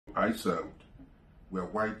I served were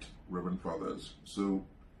white Reverend Fathers. So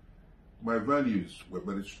my values were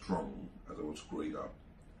very strong as I was growing up.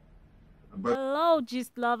 Hello,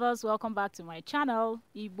 gist lovers. Welcome back to my channel.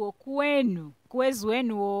 Igbo Kwenu.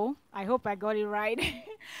 Kwezuenu. I hope I got it right.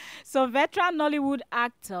 So, veteran Nollywood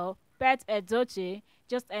actor Edochie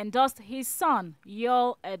just endorsed his son,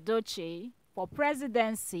 Edochie, for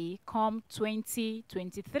presidency come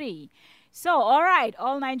 2023. So, all right,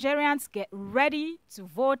 all Nigerians get ready to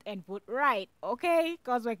vote and vote right, okay?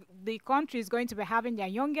 Because the country is going to be having their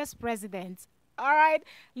youngest president. All right,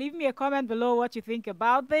 leave me a comment below what you think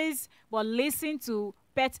about this. But listen to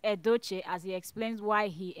Edochie as he explains why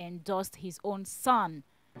he endorsed his own son.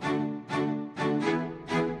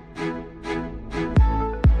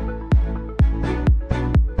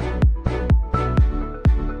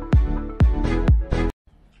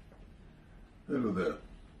 Hello there.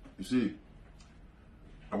 You see,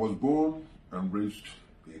 I was born and raised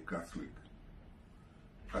a Catholic.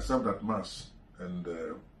 I served at Mass, and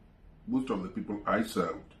most of the people I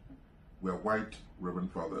served were white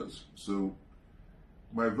Reverend Fathers. So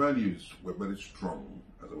my values were very strong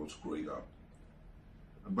as I was growing up.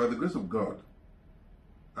 And by the grace of God,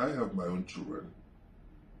 I have my own children,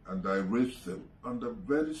 and I raised them under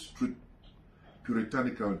very strict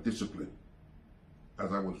puritanical discipline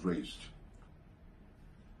as I was raised.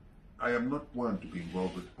 I am not one to be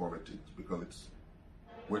involved with politics because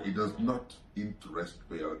it does not interest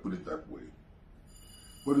me, I'll put it that way.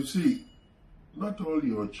 But you see, not all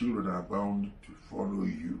your children are bound to follow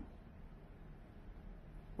you.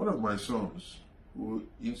 One of my sons, who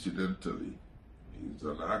incidentally is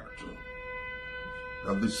an actor,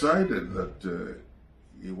 have decided that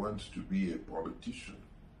he wants to be a politician.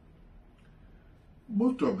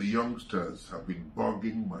 Most of the youngsters have been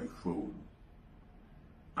bugging my phone,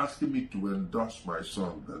 asking me to endorse my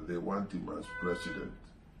son, that they want him as president.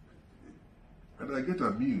 And I get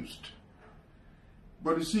amused.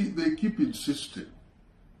 But you see, they keep insisting,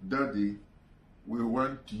 Daddy, we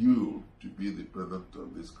want you to be the president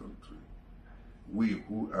of this country. We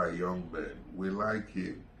who are young men, we like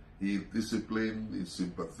him. He is disciplined, he's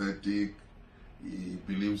sympathetic, he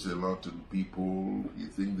believes a lot in people, he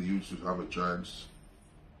thinks the youth should have a chance.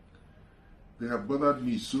 They have bothered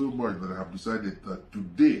me so much that I have decided that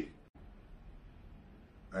today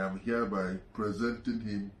I am hereby presenting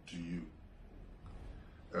him to you.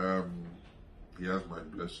 He has my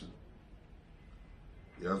blessing.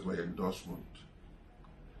 He has my endorsement.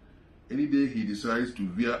 Any day he decides to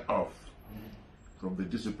veer off from the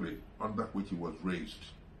discipline under which he was raised,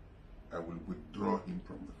 I will withdraw him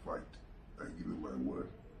from the fight. I give you my word.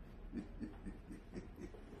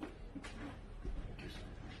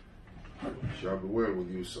 Shall be well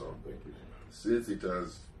with you, son. Thank you. Since it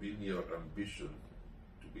has been your ambition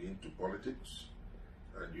to be into politics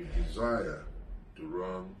and you desire to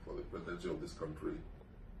run for the presidency of this country,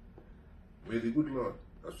 may the good Lord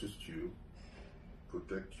assist you,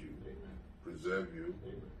 protect you, preserve you,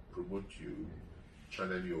 promote you,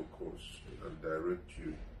 channel your course, and direct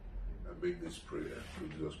you. And make this prayer through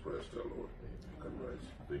Jesus Christ our Lord. You can rise.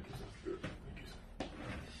 Thank you, sir. Good. Thank you, sir.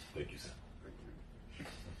 Thank you, sir.